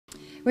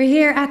We're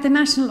here at the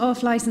National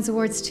Off-Licence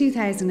Awards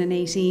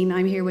 2018.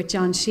 I'm here with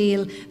John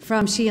Shiel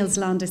from Shiel's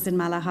Londis in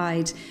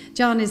Malahide.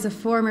 John is a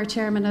former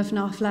chairman of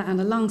NOFLA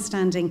and a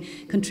long-standing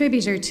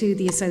contributor to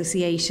the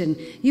association.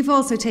 You've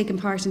also taken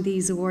part in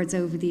these awards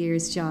over the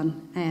years,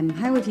 John.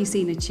 How have you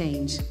seen it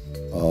change?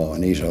 Oh,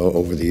 Anita,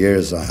 over the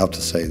years I have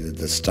to say that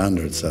the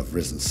standards have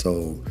risen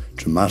so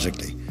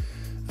dramatically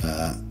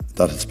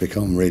that it's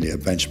become really a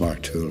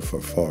benchmark tool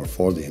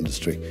for the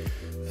industry.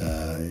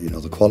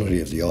 The quality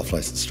of the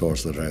off-licence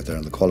stores that are out there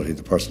and the quality of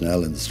the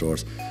personnel in the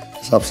stores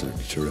is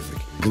absolutely terrific.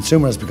 The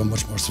consumer has become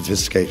much more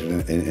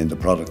sophisticated in the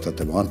product that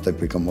they want. They've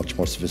become much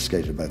more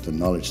sophisticated about the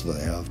knowledge that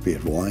they have, be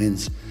it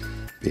wines,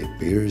 be it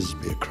beers,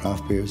 be it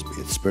craft beers,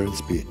 be it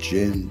spirits, be it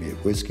gin, be it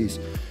whiskies.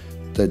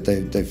 Their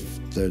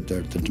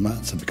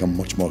demands have become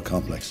much more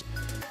complex.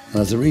 And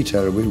as a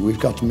retailer, we've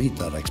got to meet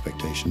that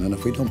expectation. And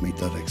if we don't meet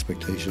that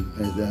expectation,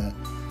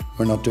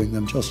 we're not doing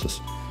them justice.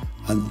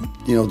 And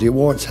the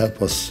awards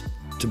help us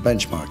to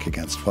benchmark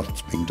against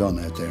what's being done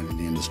out there in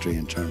the industry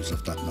in terms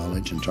of that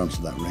knowledge, in terms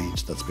of that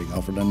range that's being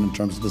offered, and in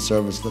terms of the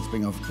service that's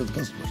being offered to the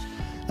customers.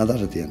 And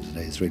that, at the end of the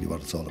day, is really what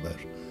it's all about.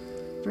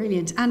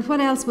 Brilliant. And what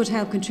else would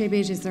help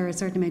contribute? Is there a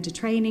certain amount of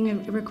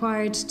training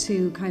required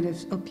to kind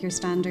of up your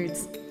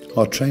standards?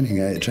 Oh, training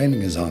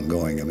is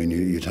ongoing. I mean,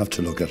 you'd have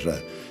to look at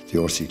the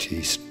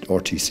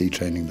RTC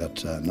training that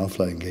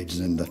NOFLA engages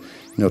in,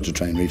 to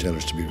train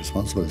retailers to be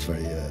responsible. It's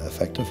very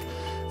effective.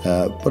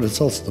 But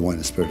it's also the wine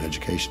and spirit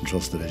education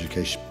trust that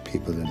educates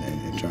people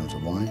in terms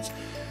of wines.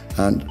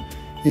 And,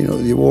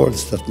 the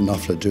awards that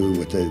NOFLA do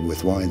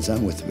with wines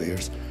and with the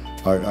beers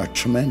are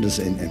tremendous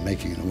in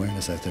making an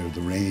awareness out there of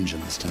the range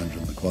and the standard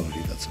and the quality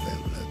that's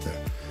available out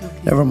there.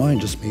 Okay. Never mind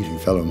just meeting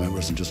fellow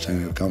members and just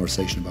having a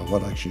conversation about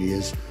what actually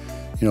is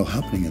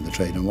happening in the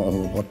trade and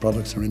what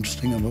products are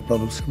interesting and what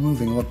products are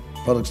moving, what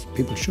products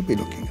people should be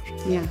looking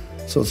at. Yeah.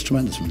 So it's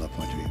tremendous from that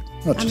point of view.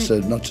 Not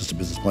just a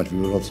business point of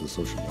view, but also a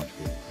social point of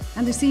view.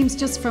 And there seems,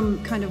 just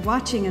from kind of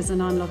watching as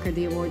an onlooker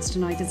the awards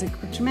tonight, there's a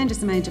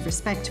tremendous amount of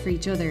respect for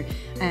each other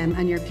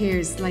and your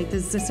peers. Like,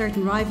 there's a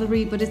certain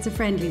rivalry, but it's a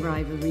friendly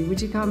rivalry.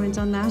 Would you comment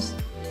on that?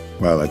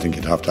 Well, I think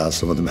you'd have to ask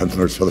some of the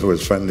members whether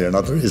it's friendly or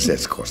not. There is,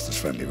 yes, of course, there's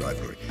friendly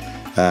rivalry.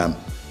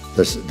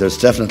 There's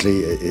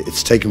definitely,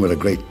 it's taken with a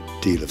great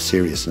deal of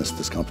seriousness,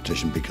 this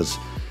competition, because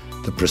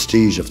the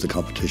prestige of the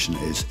competition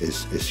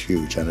is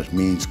huge, and it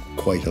means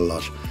quite a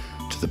lot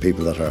to the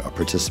people that are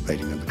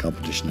participating in the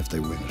competition if they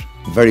win it.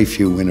 Very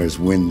few winners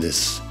win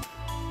this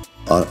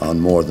on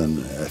more than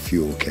a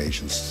few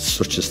occasions.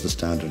 Such is the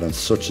standard, and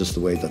such is the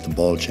way that the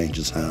ball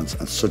changes hands,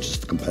 and such is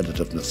the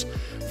competitiveness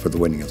for the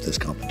winning of this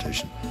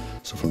competition.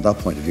 So from that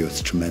point of view,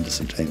 it's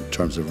tremendous in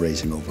terms of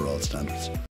raising overall standards.